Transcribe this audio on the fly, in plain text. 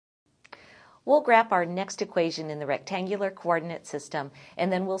We'll graph our next equation in the rectangular coordinate system,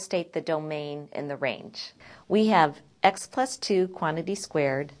 and then we'll state the domain and the range. We have x plus 2 quantity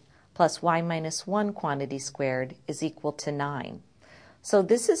squared plus y minus 1 quantity squared is equal to 9. So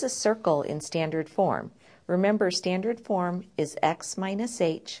this is a circle in standard form. Remember, standard form is x minus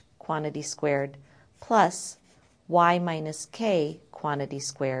h quantity squared plus y minus k quantity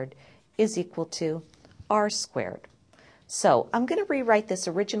squared is equal to r squared. So I'm going to rewrite this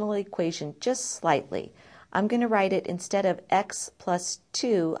original equation just slightly. I'm going to write it, instead of x plus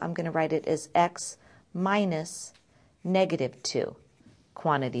 2, I'm going to write it as x minus negative 2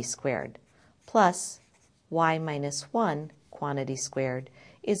 quantity squared plus y minus 1 quantity squared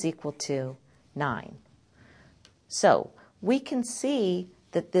is equal to 9. So we can see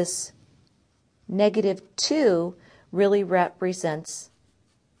that this negative 2 really represents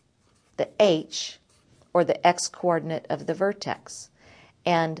the h, or the x-coordinate of the vertex,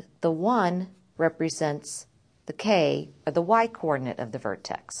 and the 1 represents the k, or the y-coordinate of the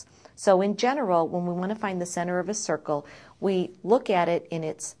vertex. So in general, when we want to find the center of a circle, we look at it in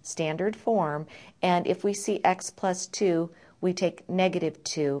its standard form, and if we see x plus 2, we take negative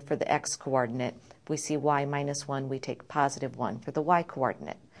 2 for the x-coordinate. If we see y minus 1, we take positive 1 for the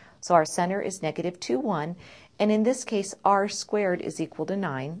y-coordinate. So our center is negative 2, 1, and in this case, r squared is equal to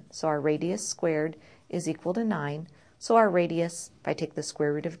 9, so our radius squared is equal to 9. So our radius, if I take the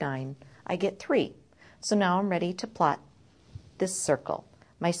square root of 9, I get 3. So now I'm ready to plot this circle.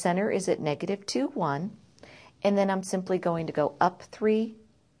 My center is at negative 2, 1, and then I'm simply going to go up 3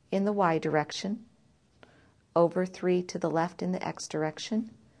 in the y direction, over 3 to the left in the x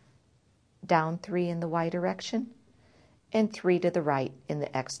direction, down 3 in the y direction, and 3 to the right in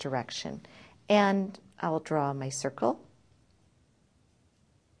the x direction. And I'll draw my circle.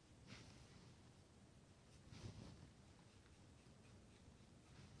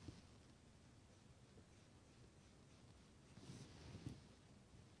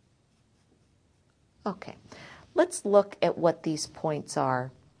 Okay, let's look at what these points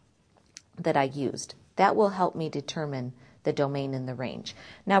are that I used. That will help me determine the domain and the range.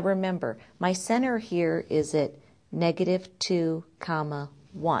 Now remember, my center here is at negative 2,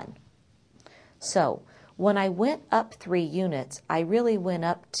 1. So when I went up 3 units, I really went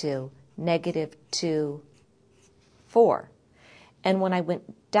up to negative 2, 4. And when I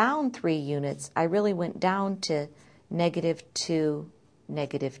went down 3 units, I really went down to negative 2,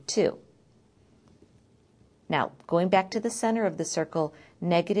 negative 2. Now, going back to the center of the circle,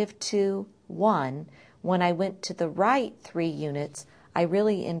 negative 2, 1, when I went to the right 3 units, I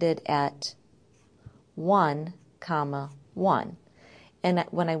really ended at 1, 1. And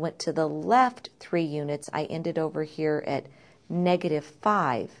when I went to the left 3 units, I ended over here at negative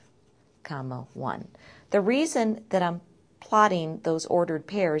 5, 1. The reason that I'm plotting those ordered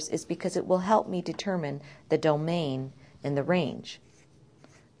pairs is because it will help me determine the domain and the range.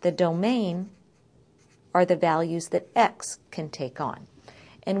 The domain are the values that x can take on.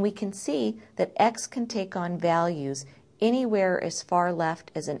 And we can see that x can take on values anywhere as far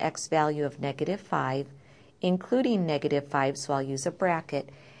left as an x value of negative 5, including negative 5, so I'll use a bracket,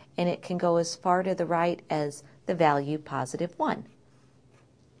 and it can go as far to the right as the value positive 1.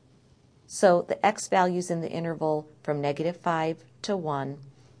 So the x values in the interval from negative 5 to 1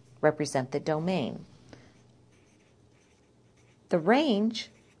 represent the domain. The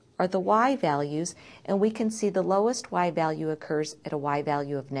range are the y values, and we can see the lowest y value occurs at a y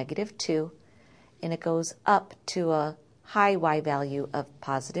value of negative 2, and it goes up to a high y value of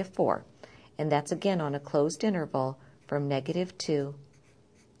positive 4. And that's again on a closed interval from negative 2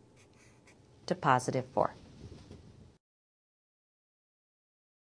 to positive 4.